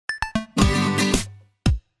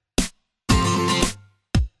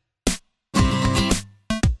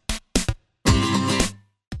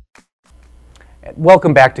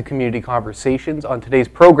Welcome back to Community Conversations. On today's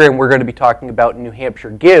program, we're going to be talking about New Hampshire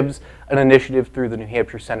Gives, an initiative through the New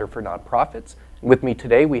Hampshire Center for Nonprofits. And with me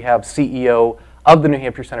today, we have CEO of the New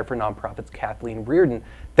Hampshire Center for Nonprofits, Kathleen Reardon.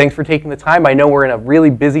 Thanks for taking the time. I know we're in a really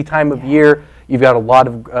busy time of year. You've got a lot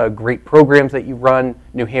of great programs that you run.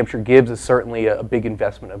 New Hampshire Gives is certainly a big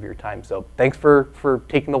investment of your time. So thanks for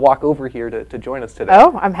taking the walk over here to join us today.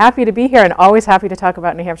 Oh, I'm happy to be here and always happy to talk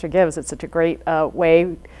about New Hampshire Gives. It's such a great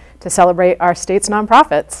way to celebrate our state's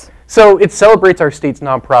nonprofits. So it celebrates our state's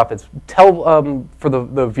nonprofits. Tell for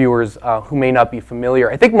the viewers who may not be familiar,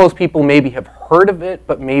 I think most people maybe have heard of it,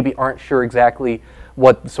 but maybe aren't sure exactly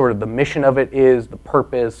what sort of the mission of it is, the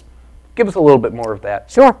purpose. Give us a little bit more of that.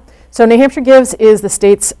 Sure. So New Hampshire Gives is the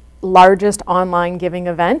state's largest online giving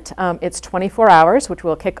event. It's 24 hours, which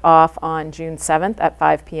will kick off on June 7th at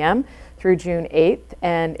 5 p.m. through June 8th.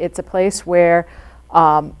 And it's a place where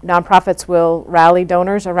nonprofits will rally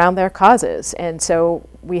donors around their causes. And so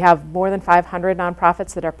we have more than 500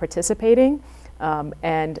 nonprofits that are participating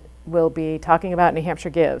and we'll be talking about New Hampshire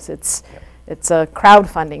Gives. It's a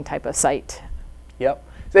crowdfunding type of site. Yep.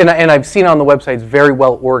 And I've seen on the website it's very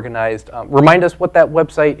well organized. Remind us what that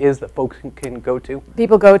website is that folks can go to.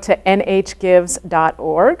 People go to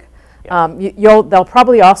nhgives.org. They'll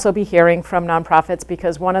probably also be hearing from nonprofits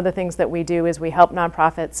because one of the things that we do is we help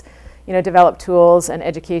nonprofits develop tools and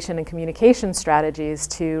education and communication strategies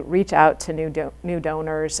to reach out to new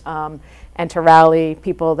donors and to rally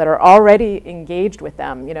people that are already engaged with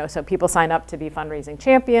them. So people sign up to be fundraising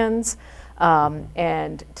champions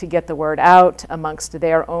and to get the word out amongst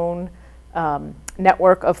their own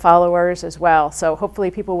network of followers as well. So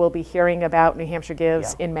hopefully people will be hearing about New Hampshire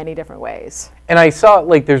Gives in many different ways. And I saw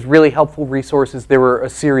there's really helpful resources. There were a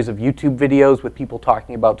series of YouTube videos with people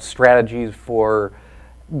talking about strategies for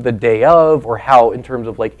the day of, or how in terms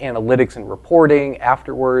of analytics and reporting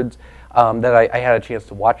afterwards, that I had a chance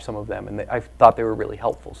to watch some of them, and I thought they were really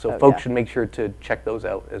helpful. So folks should make sure to check those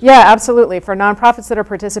out as well. Yeah, absolutely. For nonprofits that are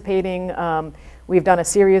participating, we've done a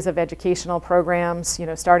series of educational programs,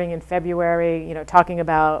 starting in February, talking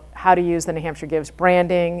about how to use the New Hampshire Gives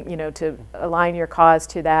branding, to align your cause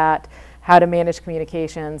to that, how to manage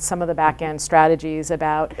communications, some of the back-end strategies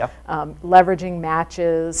about leveraging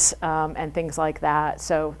matches and things like that.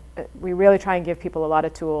 So we really try and give people a lot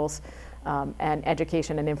of tools and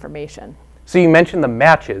education and information. So you mentioned the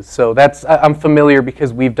matches. So I'm familiar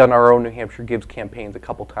because we've done our own New Hampshire Gives campaigns a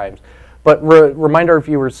couple times. But remind our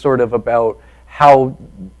viewers sort of about how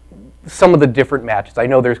some of the different matches. I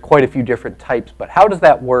know there's quite a few different types, but how does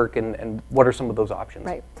that work and what are some of those options?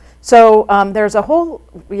 Right. So there's a whole,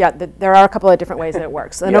 there are a couple of different ways that it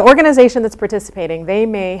works. An organization that's participating, they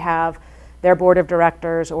may have their board of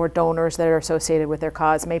directors or donors that are associated with their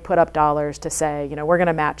cause may put up dollars to say, we're going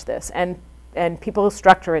to match this. And people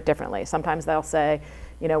structure it differently. Sometimes they'll say,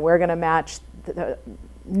 we're going to match the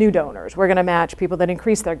new donors. We're going to match people that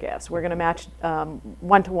increase their gifts. We're going to match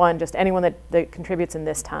one-to-one, just anyone that contributes in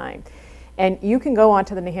this time. And you can go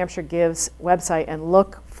onto the New Hampshire Gives website and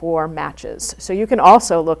look for matches. So you can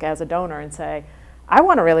also look as a donor and say, I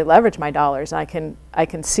want to really leverage my dollars. I can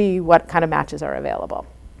see what kind of matches are available.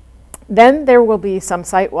 Then there will be some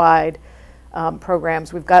site-wide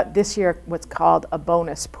programs. We've got this year what's called a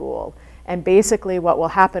bonus pool. And basically what will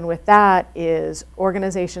happen with that is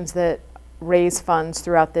organizations that raise funds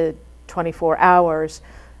throughout the 24 hours,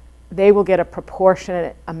 they will get a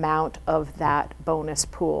proportionate amount of that bonus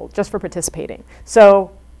pool just for participating.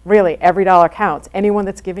 So really, every dollar counts. Anyone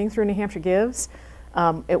that's giving through New Hampshire Gives,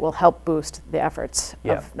 it will help boost the efforts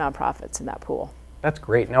of nonprofits in that pool. That's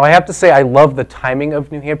great. Now I have to say I love the timing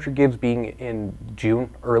of New Hampshire Gives being in June,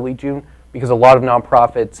 early June, because a lot of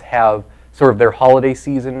nonprofits have sort of their holiday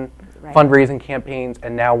season fundraising campaigns,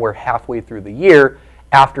 and now we're halfway through the year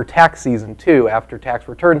after tax season too, after tax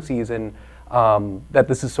return season. That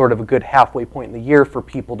this is sort of a good halfway point in the year for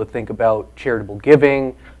people to think about charitable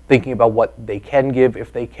giving, thinking about what they can give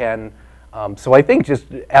if they can. So I think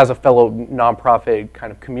just as a fellow nonprofit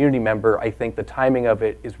kind of community member, I think the timing of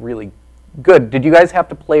it is really good. Did you guys have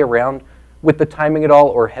to play around with the timing at all,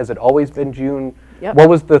 or has it always been June? Yep. What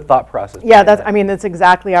was the thought process? Yeah, that's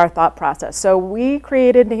exactly our thought process. So we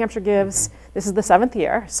created New Hampshire Gives, this is the 7th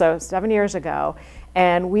year, so 7 years ago.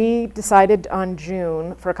 And we decided on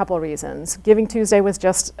June for a couple of reasons. Giving Tuesday was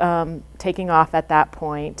just taking off at that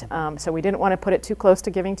point, so we didn't want to put it too close to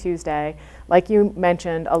Giving Tuesday. Like you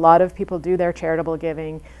mentioned, a lot of people do their charitable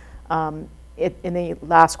giving in the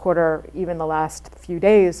last quarter, even the last few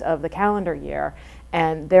days of the calendar year,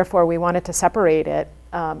 and therefore we wanted to separate it.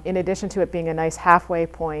 In addition to it being a nice halfway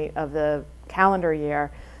point of the calendar year,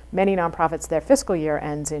 many nonprofits, their fiscal year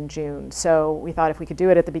ends in June. So we thought if we could do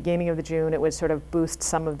it at the beginning of the June, it would sort of boost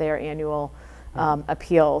some of their annual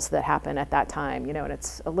appeals that happen at that time, you know, and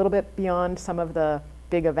it's a little bit beyond some of the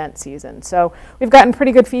big event season. So we've gotten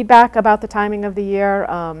pretty good feedback about the timing of the year.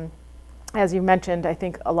 As you mentioned, I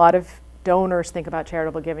think a lot of donors think about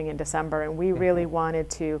charitable giving in December, and we really wanted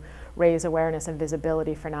to raise awareness and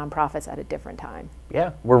visibility for nonprofits at a different time.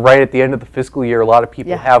 Yeah, we're right at the end of the fiscal year. A lot of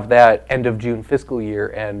people have that end of June fiscal year,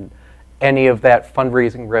 and any of that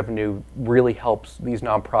fundraising revenue really helps these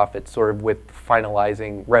nonprofits sort of with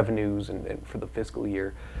finalizing revenues and for the fiscal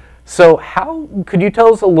year. So how, could you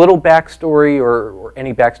tell us a little backstory or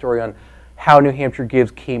any backstory on how New Hampshire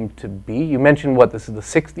Gives came to be? You mentioned this is the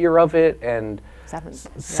 6th year of it, and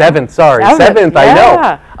Seventh,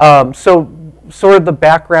 I know. So sort of the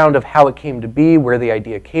background of how it came to be, where the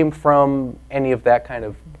idea came from, any of that kind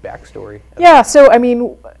of backstory. Yeah, so I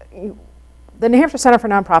mean, the New Hampshire Center for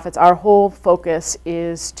Nonprofits, our whole focus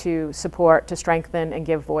is to support, to strengthen, and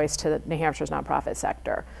give voice to New Hampshire's nonprofit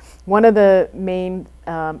sector. One of the main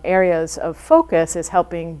areas of focus is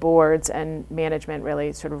helping boards and management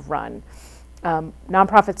really sort of run.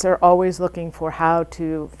 Nonprofits are always looking for how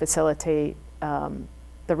to facilitate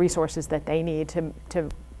the resources that they need to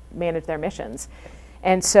manage their missions.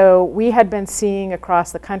 And so we had been seeing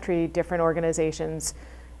across the country different organizations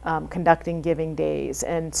conducting giving days.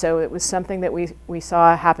 And so it was something that we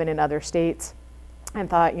saw happen in other states and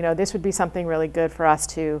thought, you know, this would be something really good for us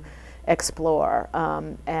to explore.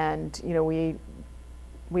 And, you know,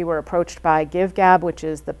 we were approached by GiveGab, which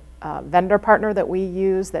is the vendor partner that we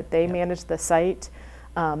use, that they manage the site.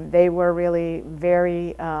 They were really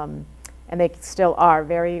very, and they still are,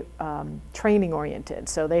 very training oriented.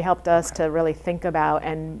 So they helped us to really think about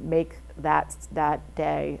and make that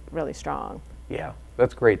day really strong. Yeah,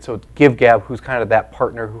 that's great. So it's GiveGab, who's kind of that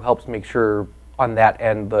partner who helps make sure on that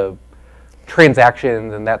end the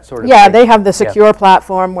transactions and that sort of thing. They have the secure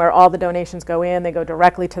platform where all the donations go in. They go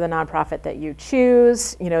directly to the nonprofit that you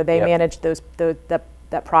choose. You know, they manage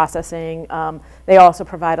that processing. They also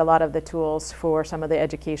provide a lot of the tools for some of the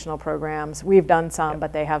educational programs. We've done some,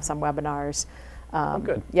 but they have some webinars.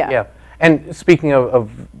 Good. Yeah. And speaking of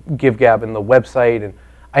GiveGab and the website, and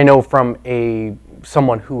I know from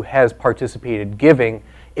someone who has participated giving,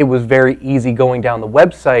 it was very easy going down the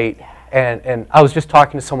website. And I was just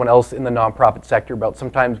talking to someone else in the nonprofit sector about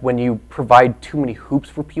sometimes when you provide too many hoops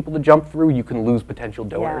for people to jump through, you can lose potential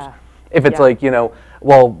donors. If it's like, you know,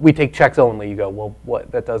 well, we take checks only, you go, well,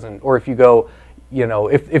 what, that doesn't, or if you go, you know,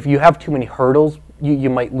 if you have too many hurdles, you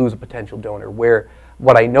might lose a potential donor. Where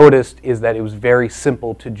what I noticed is that it was very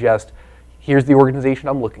simple to just, here's the organization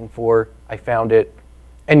I'm looking for, I found it,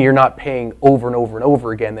 and you're not paying over and over and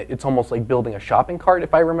over again. It's almost like building a shopping cart,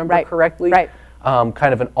 if I remember correctly.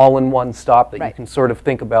 Kind of an all-in-one stop that you can sort of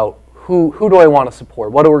think about, who do I want to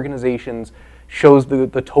support? What organizations? Shows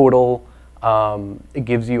the total. It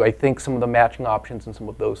gives you, I think, some of the matching options and some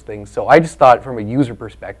of those things. So I just thought from a user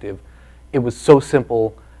perspective, it was so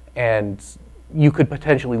simple, and you could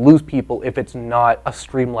potentially lose people if it's not a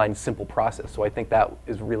streamlined, simple process. So I think that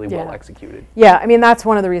is really well executed. Yeah, I mean, that's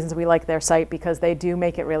one of the reasons we like their site, because they do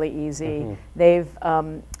make it really easy.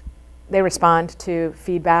 They respond to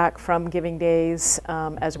feedback from giving days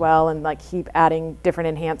as well, and like keep adding different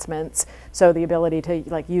enhancements. So the ability to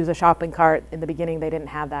like use a shopping cart, in the beginning they didn't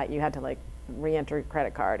have that. You had to like re-enter your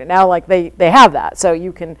credit card, and now like they have that. So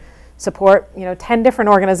you can support, you know, 10 different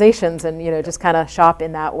organizations and, you know, just kind of shop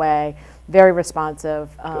in that way. Very responsive.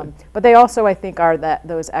 But they also, I think, are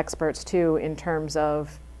those experts too in terms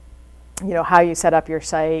of, you know, how you set up your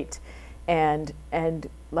site and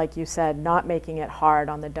like you said, not making it hard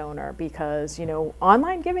on the donor, because, you know,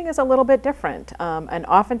 online giving is a little bit different. And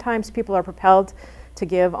oftentimes people are propelled to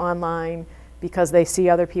give online because they see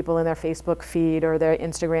other people in their Facebook feed or their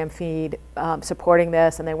Instagram feed supporting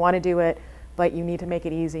this, and they want to do it, but you need to make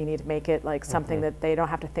it easy. You need to make it like something that they don't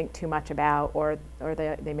have to think too much about, or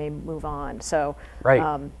they may move on. So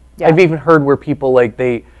I've even heard where people like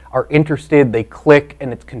they are interested, they click,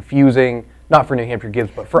 and it's confusing. Not for New Hampshire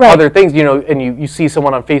Gives, but for other things, you know, and you see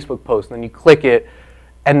someone on Facebook post, and then you click it,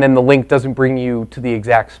 and then the link doesn't bring you to the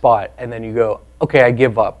exact spot, and then you go, okay, I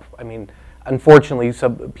give up. I mean, unfortunately,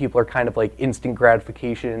 some people are kind of like instant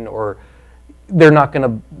gratification, or they're not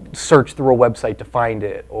going to search through a website to find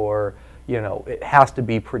it, or, you know, it has to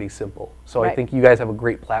be pretty simple. So I think you guys have a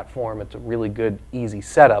great platform. It's a really good, easy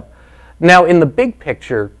setup. Now, in the big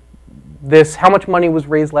picture, how much money was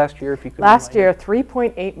raised last year, if you could? Last year,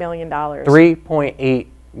 $3.8 million. $3.8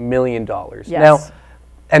 million. Yes. Now,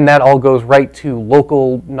 and that all goes right to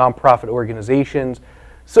local nonprofit organizations.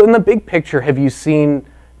 So in the big picture, have you seen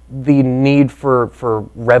the need for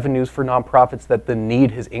revenues for nonprofits, that the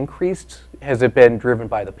need has increased? Has it been driven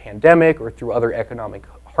by the pandemic or through other economic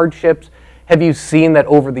hardships? Have you seen that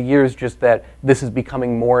over the years, just that this is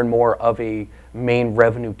becoming more and more of a main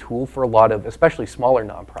revenue tool for a lot of, especially smaller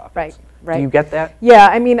nonprofits? Right. Do you get that? Yeah,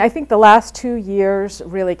 I mean, I think the last 2 years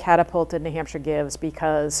really catapulted New Hampshire Gives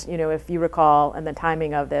because, if you recall, and the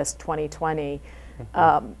timing of this, 2020,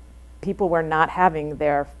 people were not having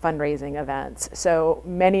their fundraising events. So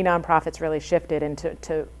many nonprofits really shifted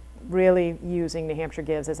into really using New Hampshire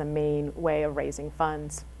Gives as a main way of raising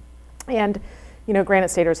funds. And, Granite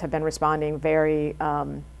Staters have been responding very,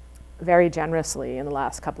 very generously in the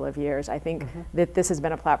last couple of years. I think that this has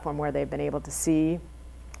been a platform where they've been able to see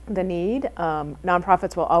the need.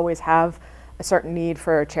 Nonprofits will always have a certain need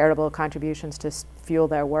for charitable contributions to fuel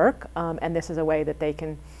their work, and this is a way that they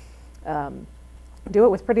can do it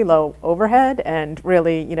with pretty low overhead and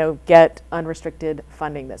really, get unrestricted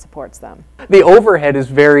funding that supports them. The overhead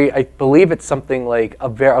is I believe it's something like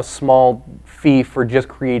a small fee for just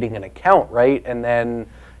creating an account, right? And then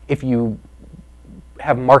if you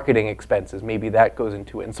have marketing expenses, maybe that goes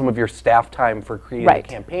into it, and some of your staff time for creating a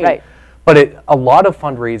campaign. Right. But a lot of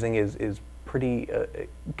fundraising is pretty,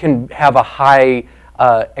 can have a high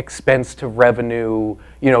expense to revenue,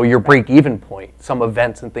 your break-even point, some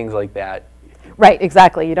events and things like that. Right,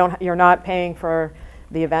 exactly. You're not paying for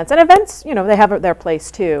the events. And events, they have their place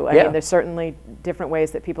too. I mean, there's certainly different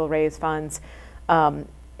ways that people raise funds. And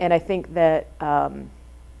I think that,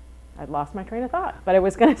 I'd lost my train of thought, but I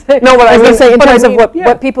was going to say, no, but I was going to say in terms of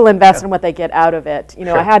what people invest and what they get out of it.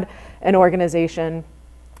 Sure. I had an organization,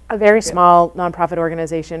 a very small nonprofit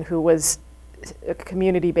organization who was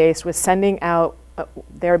community-based, was sending out,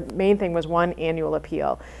 their main thing was one annual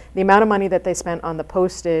appeal. The amount of money that they spent on the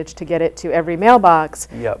postage to get it to every mailbox,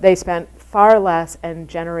 they spent far less and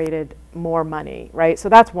generated more money, right? So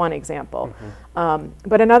that's one example.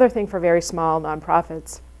 But another thing for very small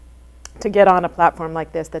nonprofits, to get on a platform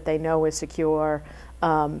like this that they know is secure,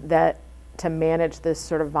 that to manage this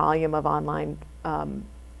sort of volume of online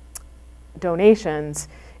donations,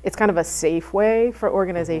 it's kind of a safe way for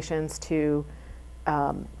organizations to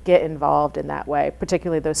get involved in that way,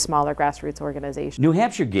 particularly those smaller grassroots organizations. New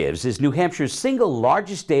Hampshire Gives is New Hampshire's single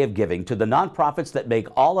largest day of giving to the nonprofits that make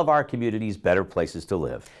all of our communities better places to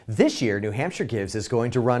live. This year, New Hampshire Gives is going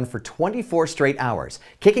to run for 24 straight hours,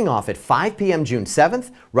 kicking off at 5 p.m. June 7th,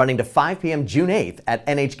 running to 5 p.m. June 8th at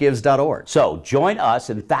nhgives.org. So join us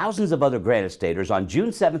and thousands of other Granite Staters on June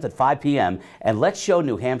 7th at 5 p.m. and let's show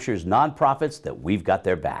New Hampshire's nonprofits that we've got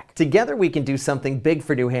their back. Together we can do something big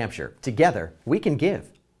for New Hampshire. Together we can give.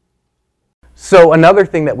 So another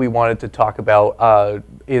thing that we wanted to talk about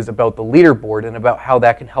is about the leaderboard and about how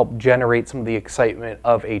that can help generate some of the excitement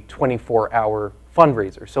of a 24-hour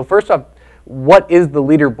fundraiser. So first off, what is the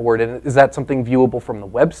leaderboard, and is that something viewable from the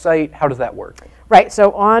website? How does that work? Right,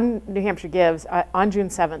 so on New Hampshire Gives, on June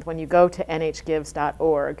 7th, when you go to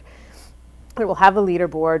nhgives.org, it will have a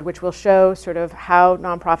leaderboard which will show sort of how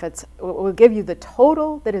nonprofits, will give you the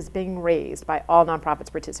total that is being raised by all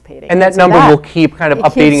nonprofits participating. And that number will keep kind of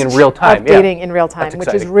updating in real time. Updating in real time,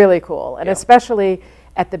 which is really cool. And especially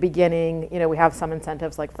at the beginning, we have some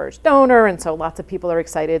incentives like First Donor, and so lots of people are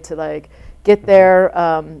excited to get their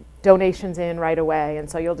donations in right away. And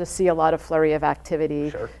so you'll just see a lot of flurry of activity.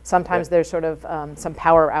 Sure. Sometimes there's sort of some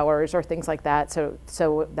power hours or things like that.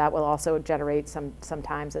 So that will also generate some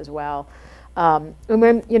times as well. And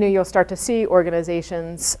then you'll start to see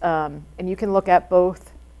organizations, and you can look at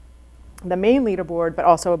both the main leaderboard, but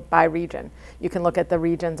also by region. You can look at the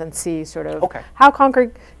regions and see sort of how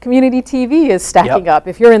Concord Community TV is stacking up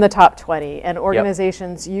if you're in the top 20. And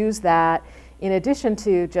organizations use that in addition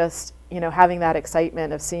to just having that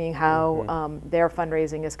excitement of seeing how their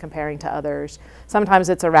fundraising is comparing to others. Sometimes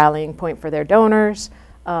it's a rallying point for their donors.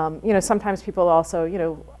 Sometimes people also,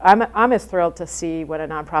 I'm as thrilled to see when a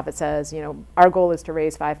nonprofit says, our goal is to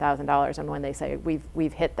raise $5,000, and when they say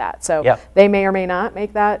we've hit that. So they may or may not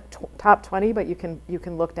make that top 20, but you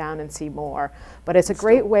can look down and see more. But it's a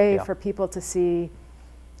great way for people to see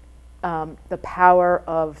the power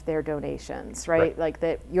of their donations, right? Like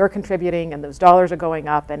that you're contributing and those dollars are going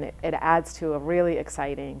up, and it adds to a really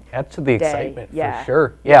exciting Adds to the day. excitement, for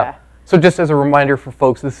sure. Yeah. So just as a reminder for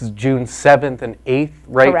folks, this is June 7th and 8th,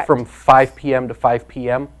 right? Correct. From 5 p.m. to 5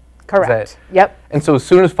 p.m.? Correct. Yep. And so as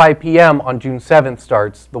soon as 5 p.m. on June 7th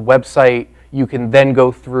starts, the website, you can then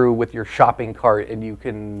go through with your shopping cart and you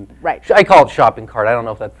can... Right. I call it shopping cart. I don't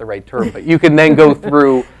know if that's the right term, but you can then go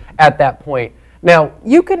through at that point. Now...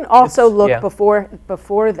 You can also look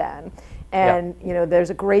before then And there's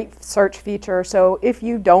a great search feature. So if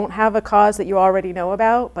you don't have a cause that you already know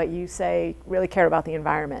about, but you say really care about the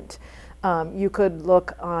environment, you could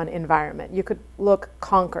look on environment. You could look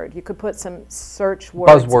Concord. You could put some search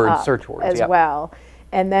words Buzzwords, search words, as well.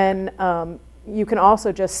 And then you can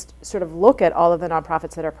also just sort of look at all of the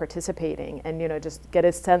nonprofits that are participating and just get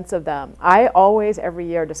a sense of them. I always every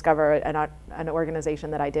year discover an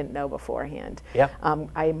organization that I didn't know beforehand. Yeah.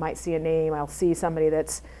 I might see a name. I'll see somebody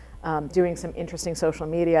that's doing some interesting social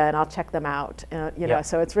media, and I'll check them out.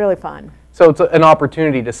 So it's really fun. So it's an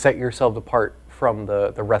opportunity to set yourselves apart from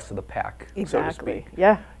the rest of the pack, so to Exactly. speak.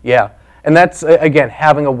 Yeah. Yeah, and that's, again,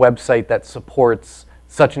 having a website that supports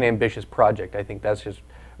such an ambitious project. I think that's just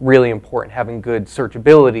really important, having good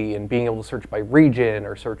searchability and being able to search by region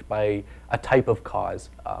or search by a type of cause.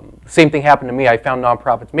 The same thing happened to me. I found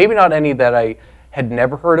nonprofits, maybe not any that I had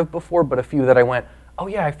never heard of before, but a few that I went, oh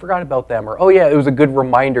yeah, I forgot about them, or oh yeah, it was a good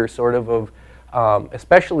reminder sort of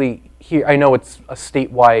especially here, I know it's a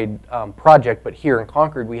statewide project, but here in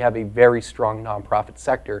Concord we have a very strong nonprofit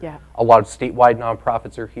sector. Yeah. A lot of statewide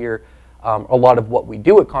nonprofits are here. A lot of what we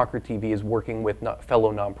do at Concord TV is working with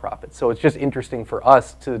fellow nonprofits. So it's just interesting for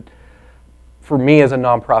us for me as a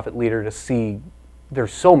nonprofit leader to see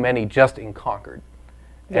there's so many just in Concord.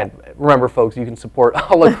 Yeah. And remember, folks, you can support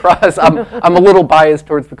all across. I'm a little biased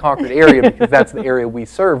towards the Concord area because that's the area we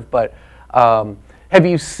serve. But have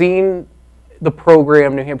you seen the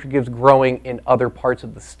program New Hampshire Gives growing in other parts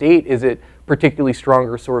of the state? Is it particularly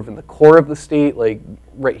stronger sort of in the core of the state, like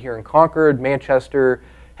right here in Concord, Manchester?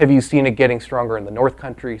 Have you seen it getting stronger in the North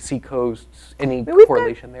Country, Seacoast? Any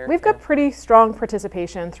correlation there? We've got pretty strong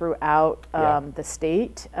participation throughout Yeah. the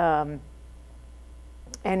state. And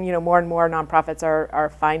more and more nonprofits are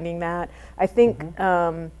finding that. I think,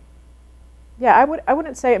 I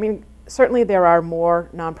wouldn't say. I mean, certainly there are more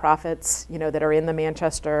nonprofits, that are in the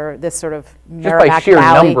Manchester, this sort of Merrimack Just by sheer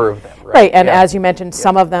Valley. number of them, right? Right, and Yeah. as you mentioned,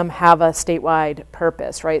 some of them have a statewide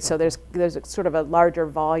purpose, right? So there's a sort of a larger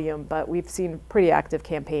volume, but we've seen pretty active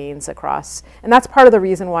campaigns across, and that's part of the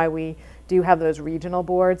reason why we do have those regional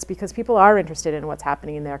boards, because people are interested in what's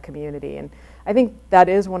happening in their community. And I think that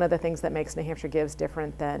is one of the things that makes New Hampshire Gives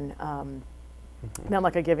different than not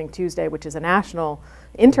like a Giving Tuesday, which is a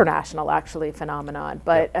international actually phenomenon.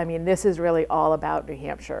 But I mean, this is really all about New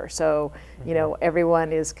Hampshire. So,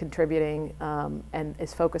 everyone is contributing and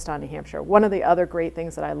is focused on New Hampshire. One of the other great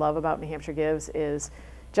things that I love about New Hampshire Gives is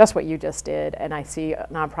just what you just did, and I see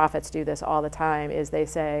nonprofits do this all the time, is they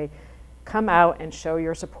say, come out and show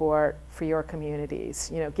your support for your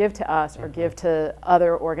communities. Give to us or give to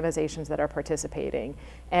other organizations that are participating.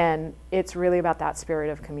 And it's really about that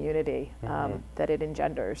spirit of community that it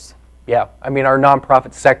engenders. Yeah, I mean, our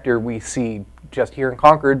nonprofit sector we see just here in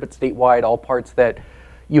Concord, but statewide, all parts that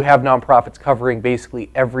you have nonprofits covering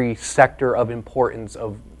basically every sector of importance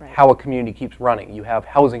of how a community keeps running. You have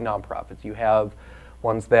housing nonprofits, you have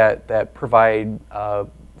ones that provide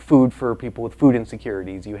food for people with food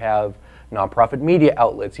insecurities, you have nonprofit media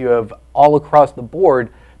outlets, you have all across the board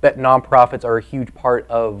that nonprofits are a huge part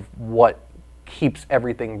of what keeps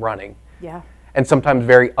everything running. Yeah. And sometimes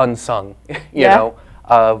very unsung, you know,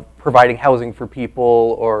 providing housing for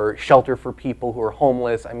people or shelter for people who are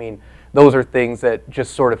homeless. I mean, those are things that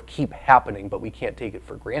just sort of keep happening, but we can't take it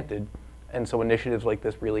for granted. And so initiatives like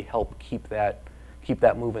this really help keep that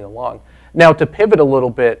moving along. Now, to pivot a little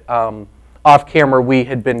bit, off camera, we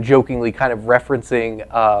had been jokingly kind of referencing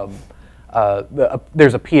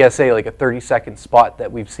there's a PSA, like a 30-second spot that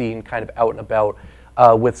we've seen kind of out and about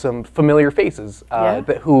with some familiar faces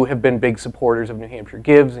who have been big supporters of New Hampshire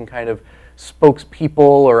Gives and kind of spokespeople,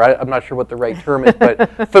 or I'm not sure what the right term is,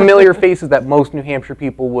 but familiar faces that most New Hampshire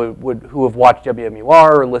people would who have watched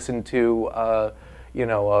WMUR or listened to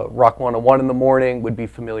Rock 101 in the morning would be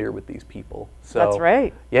familiar with these people. So that's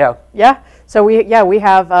right. Yeah. Yeah. So we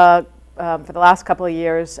have for the last couple of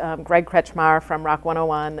years, Greg Kretschmar from Rock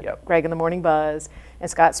 101, Greg in the Morning Buzz, and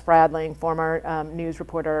Scott Spradling, former news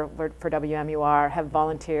reporter for WMUR, have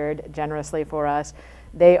volunteered generously for us.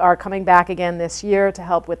 They are coming back again this year to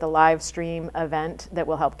help with the live stream event that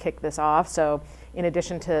will help kick this off. So in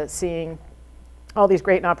addition to seeing all these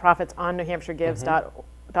great nonprofits on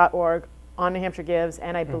NewHampshireGives.org, on New Hampshire Gives,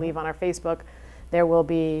 and I believe on our Facebook, there will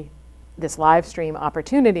be this live stream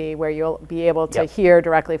opportunity where you'll be able to hear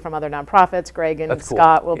directly from other nonprofits. Greg and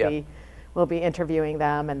Scott will we'll be interviewing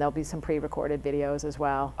them, and there'll be some pre-recorded videos as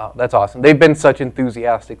well. Oh, that's awesome. They've been such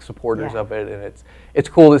enthusiastic supporters Yeah. of it, and it's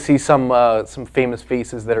cool to see some famous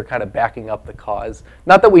faces that are kind of backing up the cause.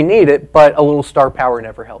 Not that we need it, but a little star power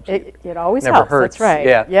never helps. It always Never helps. hurts. That's right.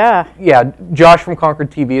 Yeah. Yeah. Yeah, Josh from Concord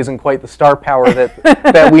TV isn't quite the star power that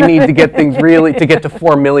that we need to get things really to get to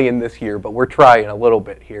 4 million this year, but we're trying a little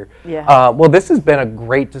bit here. Yeah. Well, this has been a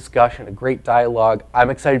great discussion, a great dialogue. I'm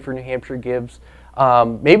excited for New Hampshire Gives.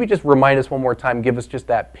 Maybe just remind us one more time, give us just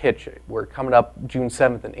that pitch. We're coming up June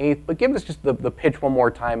 7th and 8th, but give us just the pitch one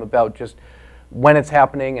more time about just when it's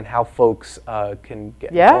happening and how folks can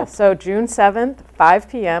get involved. So June 7th, 5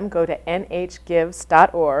 p.m., go to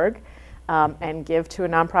nhgives.org and give to a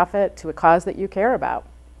nonprofit, to a cause that you care about.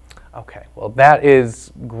 Okay, well that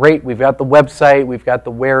is great. We've got the website, we've got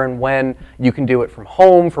the where and when. You can do it from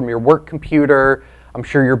home, from your work computer. I'm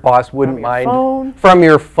sure your boss wouldn't mind. Phone. From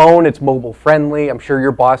your phone, it's mobile friendly. I'm sure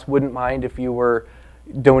your boss wouldn't mind if you were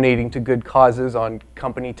donating to good causes on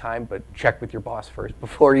company time, but check with your boss first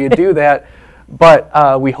before you do that.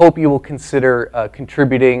 But we hope you will consider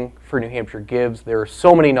contributing for New Hampshire Gives. There are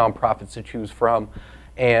so many nonprofits to choose from,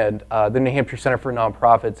 and the New Hampshire Center for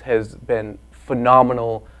Nonprofits has been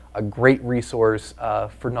phenomenal, a great resource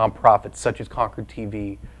for nonprofits such as Concord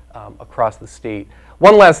TV across the state.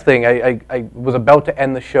 One last thing, I was about to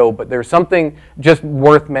end the show, but there's something just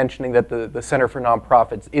worth mentioning, that the Center for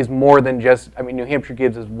Nonprofits is more than just, New Hampshire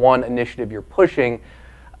Gives is one initiative you're pushing.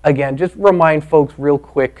 Again, just remind folks real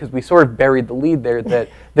quick, because we sort of buried the lead there, that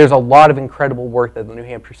there's a lot of incredible work that the New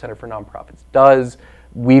Hampshire Center for Nonprofits does.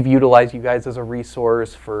 We've utilized you guys as a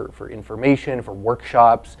resource for information, for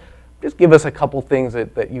workshops. Just give us a couple things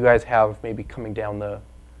that you guys have maybe coming down the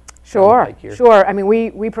Sure, here. sure.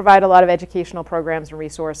 We provide a lot of educational programs and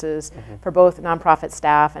resources for both nonprofit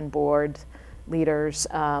staff and board leaders.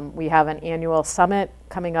 We have an annual summit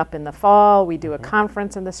coming up in the fall. We do a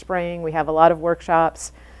conference in the spring. We have a lot of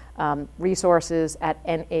workshops, resources at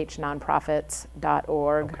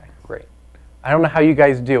nhnonprofits.org. Okay, great. I don't know how you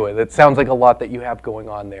guys do it. It sounds like a lot that you have going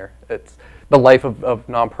on there. It's the life of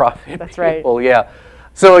nonprofit That's people. right. Yeah.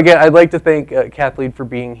 So again, I'd like to thank Kathleen for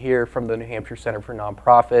being here from the New Hampshire Center for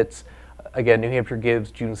Nonprofits. Again, New Hampshire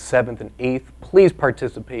Gives June 7th and 8th. Please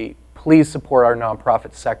participate. Please support our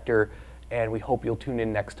nonprofit sector, and we hope you'll tune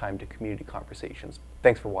in next time to Community Conversations.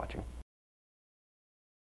 Thanks for watching.